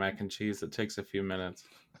making mac and cheese. It takes a few minutes.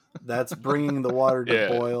 That's bringing the water to Yeah.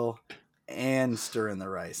 boil and stirring the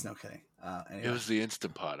rice. No kidding. It Anyway. was the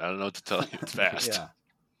Instant Pot. I don't know what to tell you. It's fast. Yeah,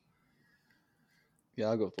 Yeah,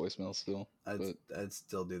 I'll go with voicemail still. But I'd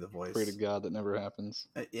still do the voice. pray to God that never happens.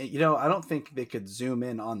 You know, I don't think they could zoom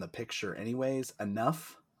in on the picture anyways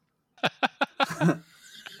enough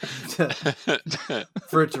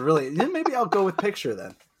for it to really. Then maybe I'll go with picture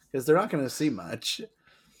then, because they're not going to see much.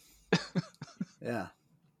 Yeah.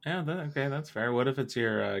 Yeah, okay, that's fair. What if it's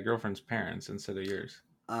your girlfriend's parents instead of yours?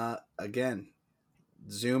 Again,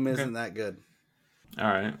 Zoom isn't that good. All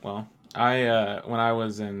right. Well, I when I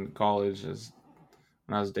was in college,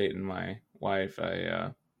 when I was dating my wife,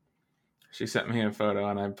 she sent me a photo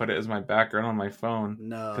and I put it as my background on my phone.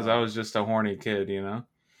 No, because I was just a horny kid,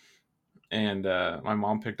 And my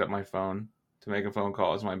mom picked up my phone to make a phone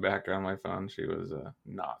call as my background on my phone. She was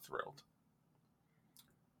not thrilled.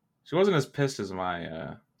 She wasn't as pissed as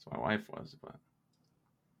my wife was, but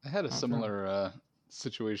I had a similar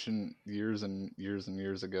situation years and years and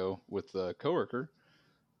years ago with a coworker.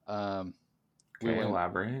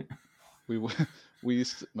 Elaborate. We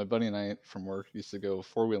used to, my buddy and I from work used to go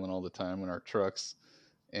 4-wheeling all the time in our trucks,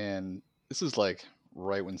 and this is like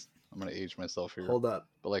right when I'm gonna age myself here. Hold up,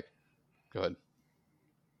 but like, go ahead.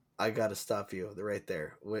 I gotta stop you right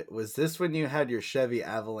there. Was this when you had your Chevy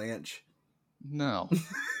Avalanche? No,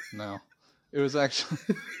 no, it was actually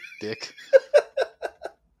dick.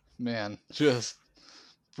 Man, just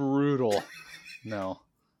brutal. No,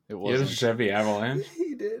 it wasn't. You had a Chevy Avalanche?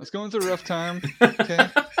 He did. I was going through a rough time. Okay.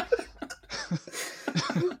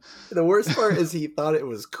 The worst part is he thought it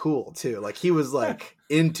was cool too. Like he was like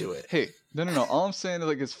into it. Hey, no. All I'm saying is,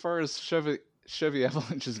 like, as far as Chevy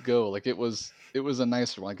Avalanches go, like it was a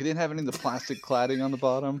nicer one. Like, it didn't have any of the plastic cladding on the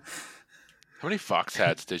bottom. How many Fox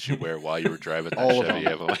hats did you wear while you were driving that All of Chevy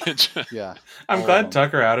them. Avalanche? Yeah. I'm glad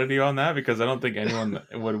Tucker outed you on that, because I don't think anyone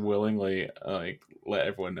would willingly let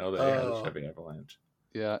everyone know that they had a Chevy Avalanche.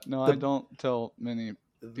 Yeah, no, I don't tell many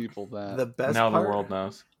people that. The best now part the world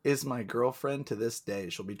knows is my girlfriend to this day.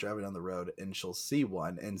 She'll be driving down the road and she'll see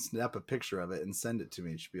one and snap a picture of it and send it to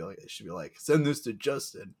me. She'll be like, send this to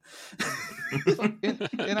Justin.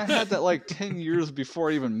 and I had that like 10 years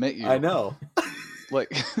before I even met you. I know.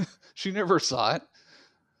 Like, she never saw it.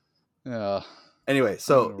 Anyway,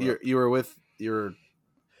 so you were with your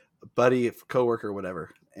buddy, coworker,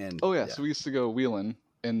 whatever, and so we used to go wheeling,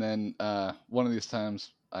 and then one of these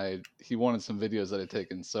times he wanted some videos that I'd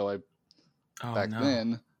taken, so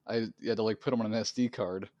then I had to like put them on an SD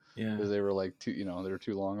card. Yeah, because they were like they were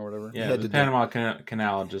too long or whatever. Yeah, the Panama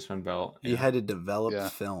Canal had just been built. You had to develop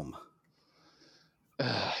film.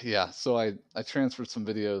 Yeah, so I transferred some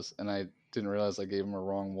videos, and I didn't realize I gave him a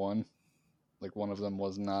wrong one. Like, one of them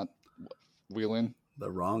was not wheeling. The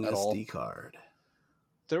wrong SD card.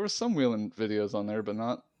 There was some wheeling videos on there, but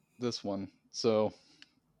not this one. So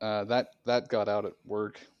that got out at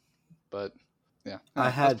work. But yeah,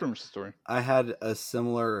 that's pretty much the story. I had a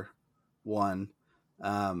similar one.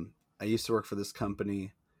 I used to work for this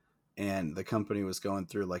company, and the company was going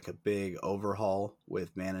through like a big overhaul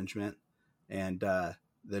with management, and the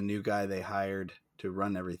new guy they hired to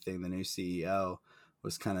run everything, the new CEO,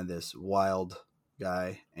 was kind of this wild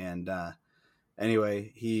guy. And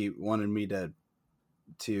anyway, he wanted me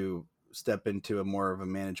to step into a more of a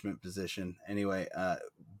management position. Anyway,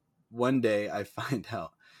 one day I find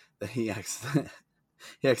out that he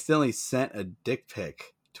accidentally sent a dick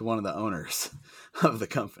pic to one of the owners of the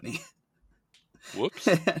company. Whoops.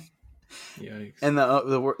 Yikes. And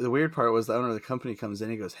the weird part was the owner of the company comes in,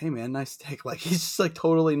 he goes, "Hey man, nice dick." Like, he's just like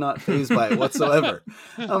totally not fazed by it whatsoever.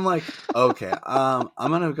 I'm like, okay, I'm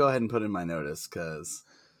gonna go ahead and put in my notice, because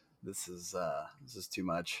this is too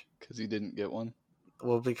much. Because he didn't get one.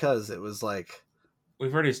 Well, because it was like,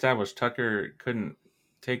 we've already established Tucker couldn't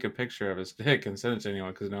take a picture of his dick and send it to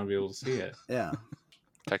anyone because no one would be able to see it. Yeah.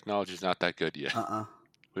 Technology's not that good yet.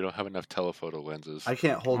 We don't have enough telephoto lenses. I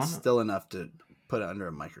can't hold still enough to put it under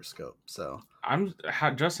a microscope. So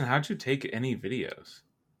Justin, how'd you take any videos?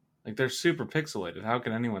 Like, they're super pixelated. How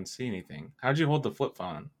can anyone see anything? How'd you hold the flip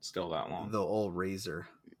phone still that long? The old razor.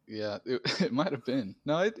 Yeah, it might have been.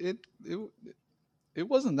 No, it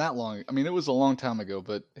wasn't that long. I mean, it was a long time ago,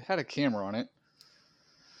 but it had a camera on it.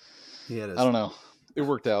 I don't know. It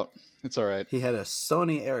worked out. It's all right. He had a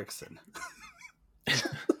Sony Ericsson.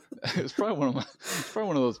 It's probably one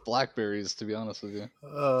of those Blackberries, to be honest with you.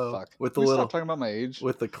 Fuck. With the stop talking about my age.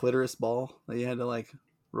 With the clitoris ball that you had to like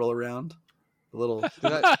roll around. The little.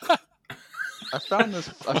 I found this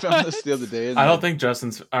the other day. And I don't think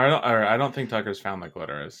Justin's. I don't think Tucker's found the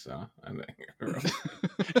clitoris. So I think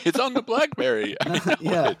It's on the BlackBerry. I know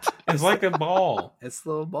Yeah. it. it's like a ball. It's the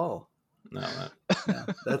little ball. No. Yeah,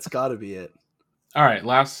 that's got to be it. All right.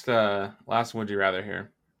 Last. Would you rather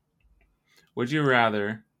here? Would you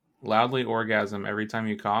rather loudly orgasm every time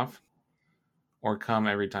you cough, or come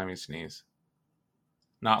every time you sneeze?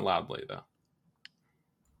 Not loudly though.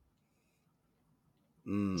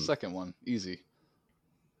 Second one, easy.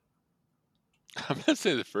 I'm gonna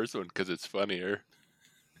say the first one because it's funnier.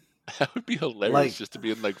 That would be hilarious, Like- just to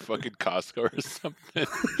be in like fucking Costco or something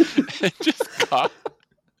and just cough.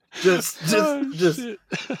 Just Shit.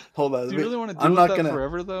 hold on. Do you really want to do I'm not that gonna.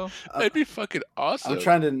 forever though? That'd be fucking awesome. I'm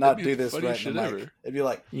trying to not That'd be do the this funniest right in the shit mic. ever. It'd be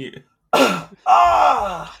like, You,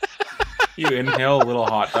 ah. you inhale a little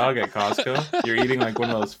hot dog at Costco. You're eating like one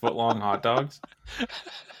of those foot-long hot dogs.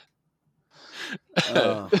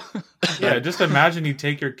 Yeah, just imagine you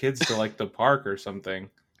take your kids to like the park or something,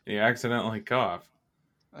 and you accidentally cough.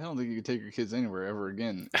 I don't think you could take your kids anywhere ever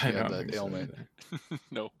again if I you had don't that think so ailment.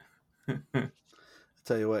 No. either.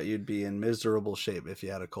 Tell you what, you'd be in miserable shape if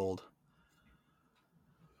you had a cold.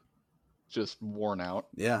 Just worn out.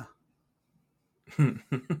 Yeah. Yeah,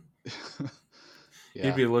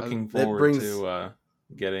 You'd be looking that forward brings- to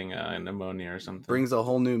getting pneumonia or something. Brings a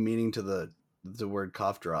whole new meaning to the word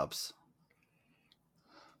cough drops.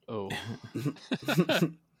 Oh,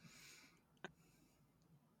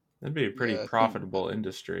 That'd be a pretty Yeah, I think- profitable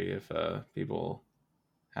industry if people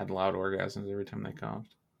had loud orgasms every time they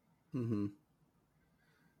coughed. Mm-hmm.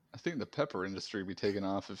 I think the pepper industry would be taken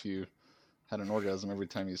off if you had an orgasm every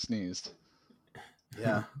time you sneezed.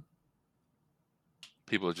 Yeah.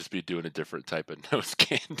 People would just be doing a different type of nose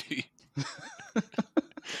candy.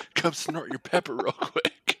 Come snort your pepper real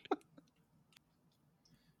quick.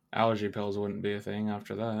 Allergy pills wouldn't be a thing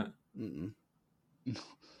after that. Mm-mm.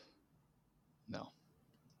 No.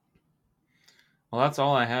 Well, that's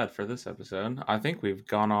all I had for this episode. I think we've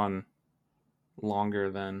gone on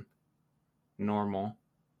longer than normal.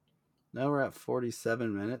 Now we're at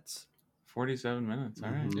 47 minutes. 47 minutes. All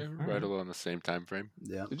right. Mhm. Yeah, All we're right along the same time frame.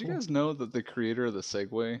 Yeah. Did you Cool. guys know that the creator of the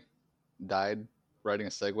Segway died riding a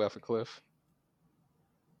Segway off a cliff?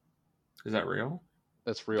 Is that real?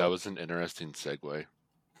 That's real. That was an interesting segue.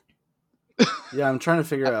 Yeah, I'm trying to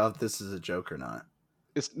figure out if this is a joke or not.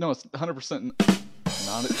 It's 100%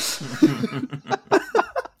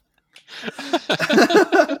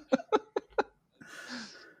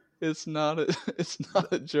 not. It's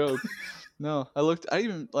not a joke. No, I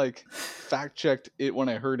even like fact checked it when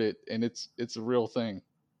I heard it, and it's a real thing.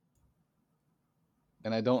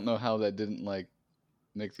 And I don't know how that didn't like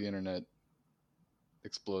make the internet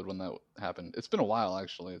explode when that happened. It's been a while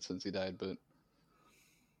actually since he died, but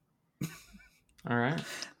All right.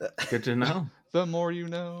 Good to know. the more you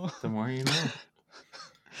know. The more you know.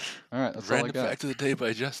 All right, that's all I Random got. fact of the day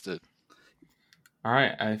by Justin. All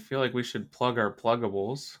right. I feel like we should plug our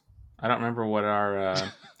pluggables. I don't remember what our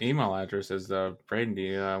email address is, though. Braden, do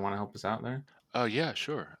you want to help us out there? Oh yeah,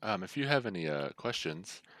 sure. If you have any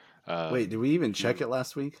questions, Wait, did we even check it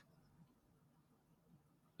last week?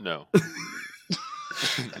 No.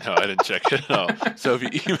 No, I didn't check it at all. So if you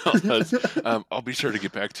email us, I'll be sure to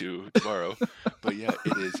get back to you tomorrow. But yeah,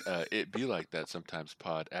 it is it be like that sometimes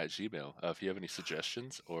pod at Gmail. If you have any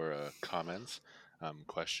suggestions or comments,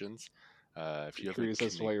 questions, if you have Curious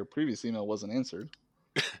as to why your previous email wasn't answered.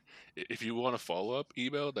 if you want a follow up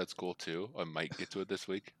email, that's cool too. I might get to it this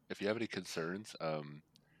week. If you have any concerns, I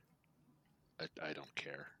don't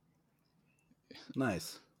care.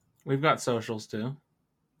 Nice. We've got socials, too.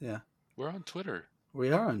 Yeah. We're on Twitter. We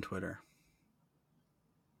are on Twitter.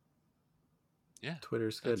 Yeah,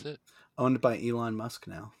 Twitter's that's good. it. Owned by Elon Musk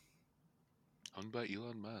now. Owned by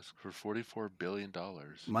Elon Musk for $44 billion.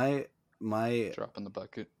 My Drop in the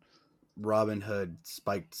bucket. Robinhood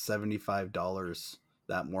spiked $75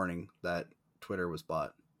 that morning that Twitter was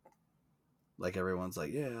bought. Like everyone's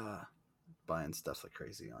like, yeah, buying stuff like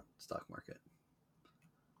crazy on stock market.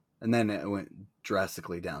 And then it went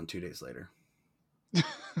drastically down 2 days later.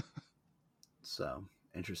 So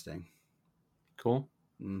interesting. Cool.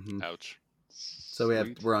 Mm-hmm. Ouch. So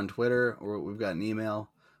we're on Twitter. We've got an email.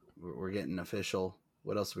 We're getting official.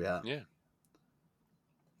 What else we got? Yeah.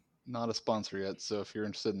 Not a sponsor yet, so if you're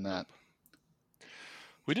interested in that,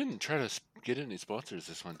 We didn't try to get any sponsors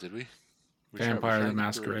this one, did we? We tried- Vampire the tried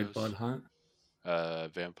Masquerade burritos. Blood Hunt.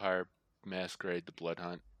 Vampire Masquerade the Blood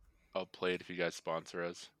Hunt. I'll play it if you guys sponsor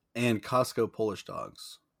us. And Costco Polish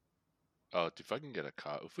dogs. Oh, if I can get a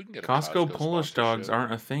if we can get a Costco Polish sponsorship. dogs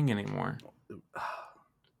aren't a thing anymore.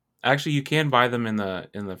 Actually, you can buy them in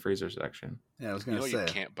the freezer section. Yeah, I was You gonna know what you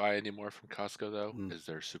say. can't buy anymore from Costco though Mm. is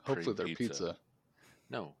their Hopefully supreme their pizza. pizza.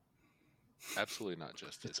 No, absolutely not,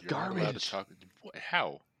 Justin. It's You're not allowed to garbage. talk.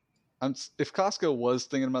 How? If Costco was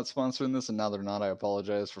thinking about sponsoring this and now they're not, I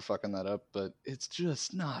apologize for fucking that up, but it's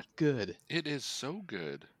just not good. It is so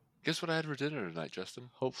good. Guess what I had for dinner tonight, Justin?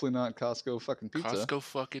 Hopefully not Costco fucking pizza. Costco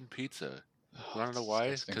fucking pizza. Oh, Want to know it's why?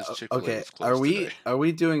 disgusting. Because Chick-fil-A Okay, was are closed today.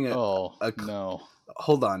 we doing Oh no.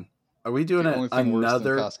 hold on? Are we doing The only thing worse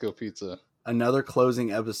than Costco pizza. another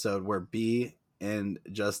closing episode where B and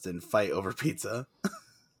Justin fight over pizza?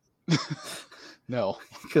 No.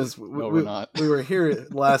 Because No, we're not. we were here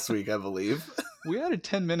last week, I believe. We added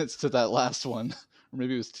 10 minutes to that last one. Or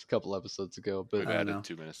maybe it was a couple episodes ago. But We've I don't added know.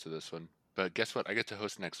 2 minutes to this one. But guess what? I get to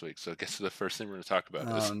host next week. So guess the first thing we're going to talk about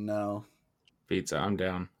Oh is no. Pizza, I'm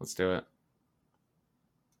down. Let's do it.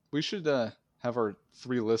 we should have our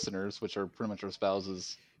 3 listeners, which are pretty much our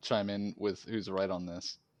spouses, chime in with who's right on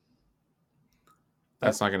this.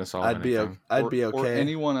 That's not going to solve anything. I'd be okay. Or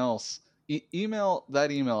anyone else. Email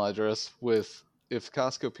that email address with if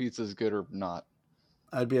Costco pizza is good or not.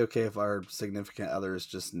 I'd be okay if our significant others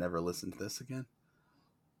just never listen to this again.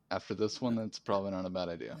 After this one, that's probably not a bad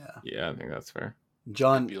idea. Yeah, I think that's fair.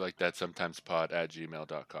 John, be like that sometimes pod at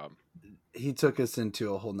gmail.com. he took us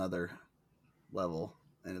into a whole nother level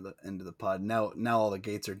into the pod. Now all the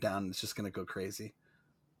gates are down. It's just gonna go crazy.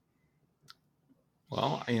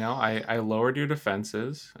 Well, I lowered your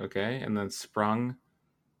defenses, okay, and then sprung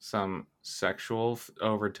some sexual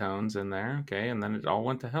overtones in there, okay, and then it all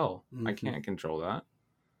went to hell. Mm-hmm. I can't control that.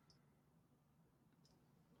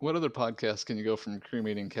 What other podcast can you go from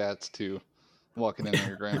cremating cats to walking in on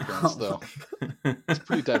your grandparents, though? It's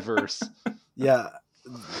pretty diverse. Yeah.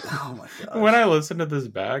 Oh my god. When I listen to this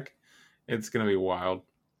back, it's gonna be wild.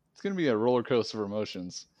 It's gonna be a roller coaster of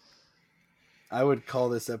emotions. I would call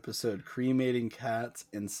this episode "Cremating Cats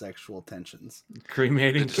and Sexual Tensions."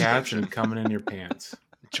 Cremating cats and coming in your pants.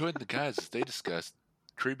 Join the guys as they discuss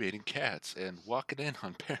cremating cats and walking in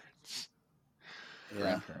on parents.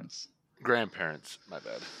 Yeah. Grandparents, my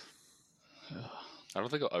bad. I don't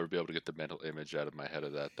think I'll ever be able to get the mental image out of my head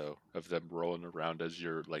of that, though, of them rolling around as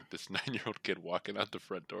you're like this 9-year-old kid walking out the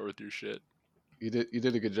front door with your shit. You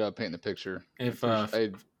did a good job painting the picture. If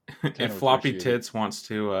if Floppy Tits wants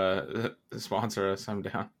to sponsor us, I'm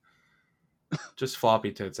down. Just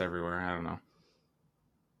floppy tits everywhere. I don't know.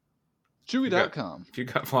 Chewy.com. If you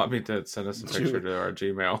got floppy tits, send us a picture to our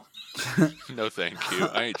Gmail. No, thank you.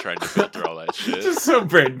 I ain't trying to filter all that shit. Just so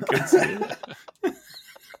Braden can see it.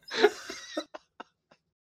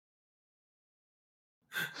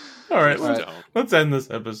 All right, let's end this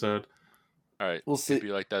episode. All right, we'll see. Be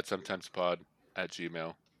like that sometimes pod at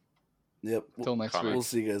Gmail. Yep. Till next week. We'll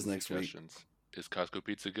see you guys next week. Is Costco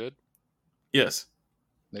pizza good? Yes.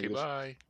 Okay, bye.